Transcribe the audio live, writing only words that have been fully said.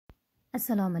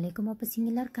Assalomu alaykum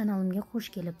opa-singillar, kanalimga xush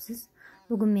kelibsiz.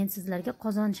 Bugun men sizlarga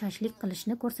qozon shashlik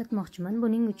qilishni ko'rsatmoqchiman.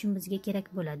 Buning uchun bizga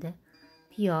kerak bo'ladi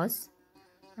piyoz,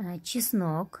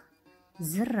 chesnok,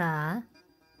 zira,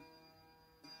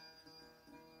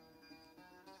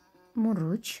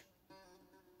 muruch,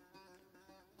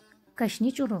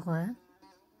 kashnich urug'i,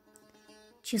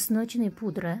 chesnochniy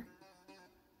pudra,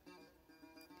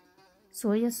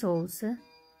 soya sousi,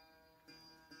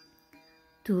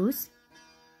 tuz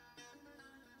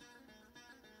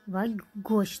va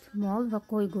go'sht, mol va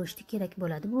qo'y go'shti kerak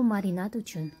bo'ladi. Bu marinad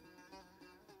uchun.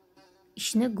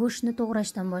 Ishni go'shtni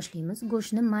to'g'rashdan boshlaymiz.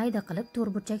 Go'shtni mayda qilib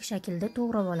to'rtburchak shaklda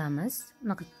to'g'rab olamiz.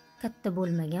 Unaqa katta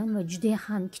bo'lmagan va juda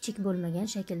ham kichik bo'lmagan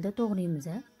shaklda to'g'raymiz.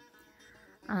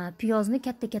 Piyozni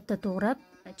katta-katta to'g'rab,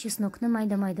 chesnokni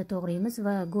mayda-mayda to'g'raymiz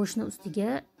va go'shtni ustiga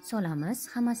solamiz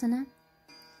hammasini.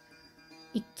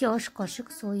 2 osh qoshiq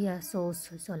soya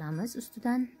sousi solamiz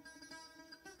ustidan.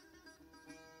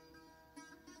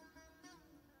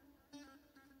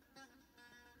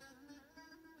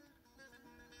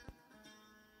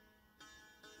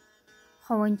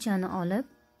 Qovunchani olib,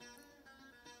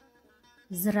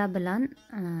 zira bilan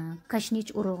kashnich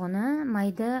urug'ini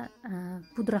mayda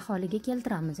pudra holiga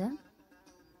keltiramiz.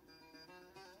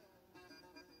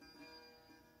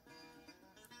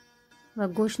 Va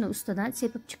go'shtni ustidan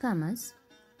sepib chiqamiz.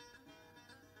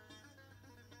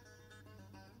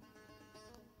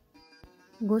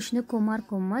 Go'shtni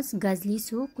ko'mar-ko'mmas gazli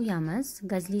suv quyamiz.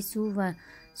 Gazli suv va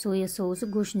soya sousi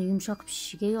go'shtni yumshoq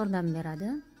pishishiga yordam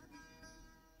beradi.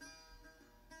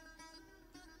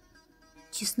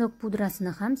 Chesnok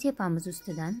pudrasini ham sepamiz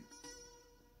ustidan.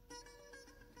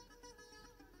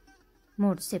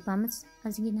 Muruch sepamiz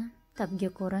ozgina, tabga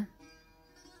ko'ra.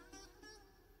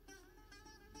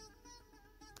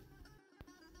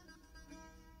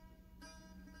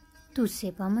 Tuz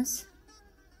sepamiz.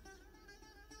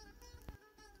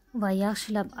 Va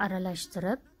yaxshilab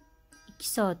aralashtirib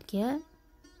 2 soatga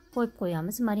qo'yib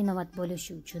qo'yamiz marinovat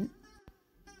bo'lishi uchun.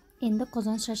 Endi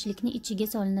qozon shashlikni ichiga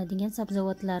solinadigan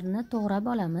sabzavotlarni to'g'rab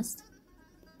olamiz.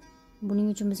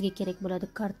 Buning uchun bizga kerak bo'ladi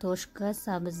kartoshka,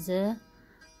 sabzi,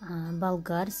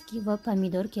 balgarskiy va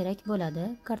pomidor kerak bo'ladi.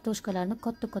 Kartoshkalarni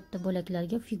katta-katta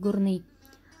bo'laklarga figurniy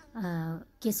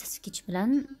kesgich bilan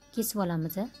kesib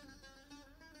olamiz.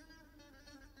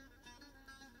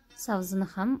 Sabzini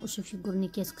ham o'sha figurniy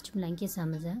kesgich bilan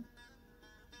kesamiz.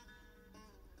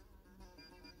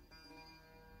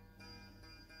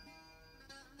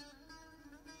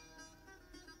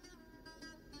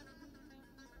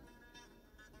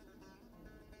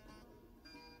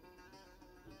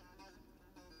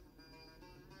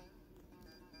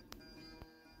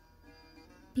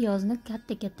 Piyozni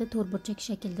katta-katta to'rtburchak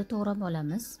shaklda to'g'rab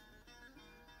olamiz.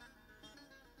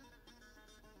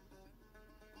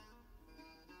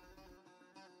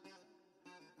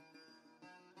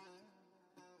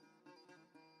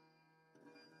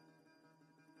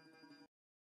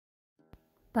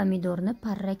 Pomidorni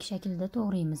parrak shaklda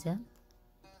to'g'raymiz.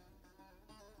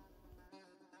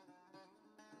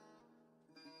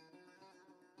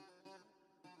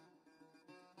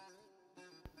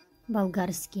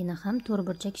 Balgarskiyni ham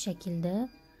to'rtburchak shaklda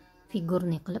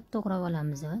figurniy qilib to'g'rab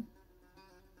olamiz.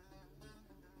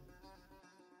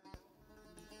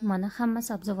 Mana hamma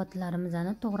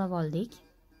sabzavotlarimizni to'g'rab oldik.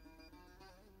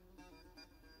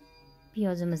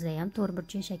 Piyozimizni ham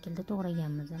to'rtburchak shaklda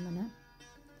to'g'raganmiz mana.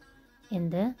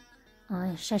 Endi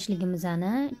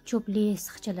shashligimizni cho'pli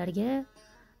sixchalarga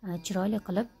chiroyli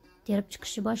qilib terib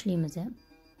chiqishni boshlaymiz.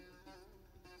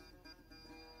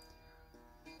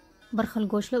 Bir xil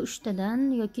go'shtlar 3 tadan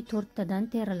yoki 4 tadan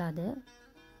teriladi.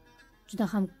 Juda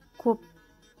ham ko'p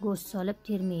go'sht solib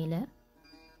termanglar.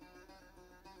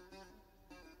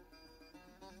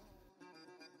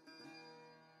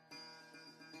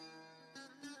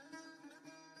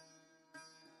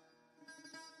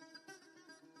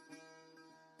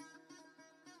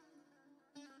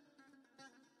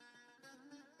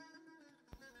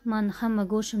 Men hamma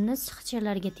go'shtimni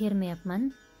sixchalarga termayapman.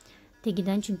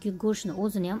 Tegidan, chunki go'shtni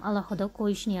o'zini ham alohida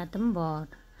qo'yish niyatim bor.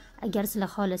 Agar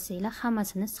sizlar xohlasanglar,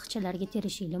 hammasini sixchalarga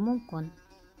terishingiz mumkin.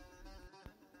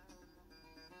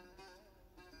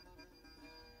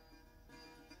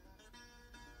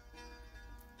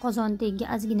 Qozon tagiga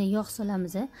ozgina yog'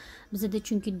 solamiz. Bizda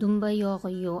chunki Dumba yog'i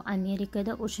yo'q.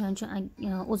 Amerikada o'shaning uchun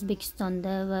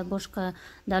O'zbekistonda va boshqa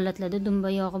davlatlarda Dumba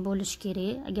yog'i bo'lishi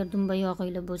kerak. Agar Dumba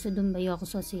yog'inglar bo'lsa, Dumba yog'i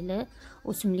solsanglar,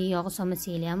 o'simlik yog'i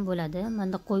solmasanglar ham bo'ladi.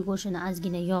 Menda qo'y go'shtini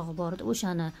ozgina yog'i bor edi,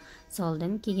 o'shani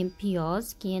soldim. Keyin piyoz,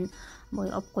 keyin boy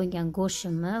olib qo'ygan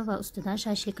go'shtimni va ustidan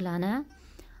shashliklarni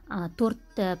 4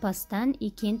 ta pastdan,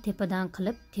 keyin tepadan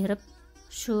qilib terib,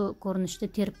 shu ko'rinishda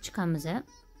terib chiqamiz.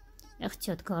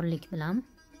 ehtiyotkorlik bilan.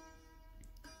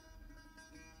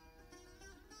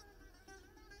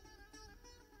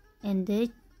 Endi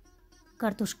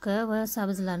kartoshka va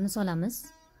sabzilarni solamiz.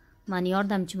 Mani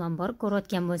yordamchim bor,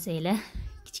 ko'rayotgan bo'lsanglar.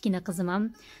 Kichkina qizim ham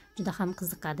juda ham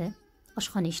qiziqadi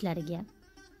oshxona ishlariga.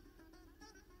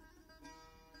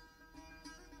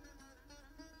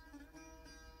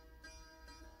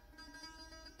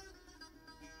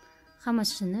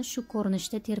 Hammasini shu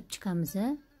ko'rinishda terib chiqamiz.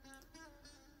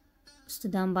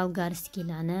 Ustidan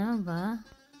balgarskiylarni va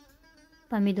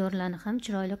pomidorlarni ham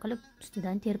chiroyli qilib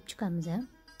ustidan terib chiqamiz.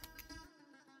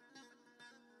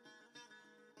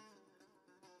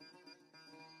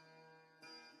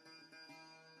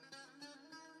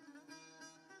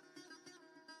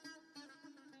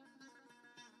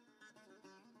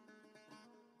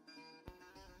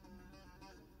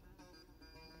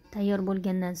 Tayyor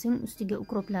bo'lgandan so'ng ustiga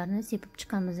ukroplarni sepib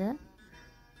chiqamiz.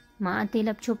 Men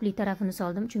ataylab cho'pli tarafini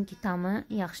soldim, chunki ta'mi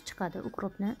yaxshi chiqadi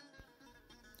ukropni.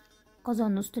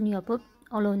 Qozonni ustini yopib,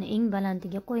 olovni eng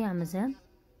balandiga qo'yamiz.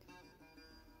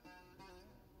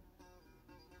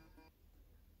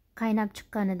 Qaynab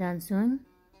chiqqanidan so'ng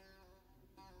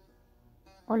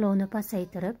olovni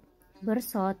pasaytirib 1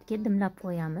 soatga dimlab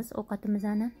qo'yamiz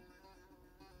ovqatimizni.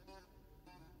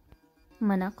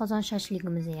 Mana qozon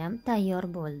shashligimiz ham tayyor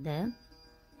bo'ldi.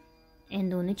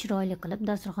 Endi uni chiroyli qilib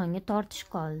dasturxonga tortish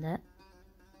qoldi.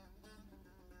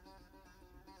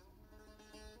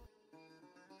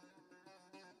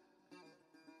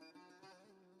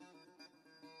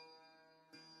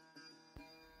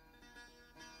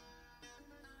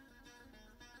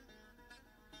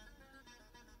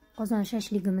 Qozon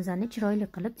shashligimizni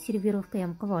chiroyli qilib servirovka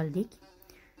ham qilib oldik.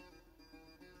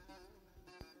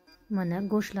 Mana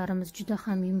go'shtlarimiz juda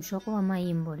ham yumshoq va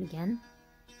mayin bo'lgan.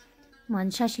 Men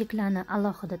shashliklarni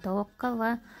alohida tovoqqa va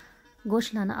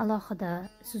go'shtlarni alohida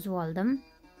suzib oldim.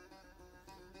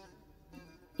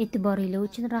 E'tiboringiz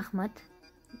uchun rahmat.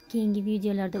 Keyingi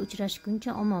videolarda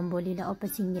uchrashguncha omon bo'linglar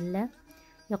opa-singillar.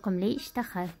 Yoqimli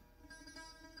ishtaha.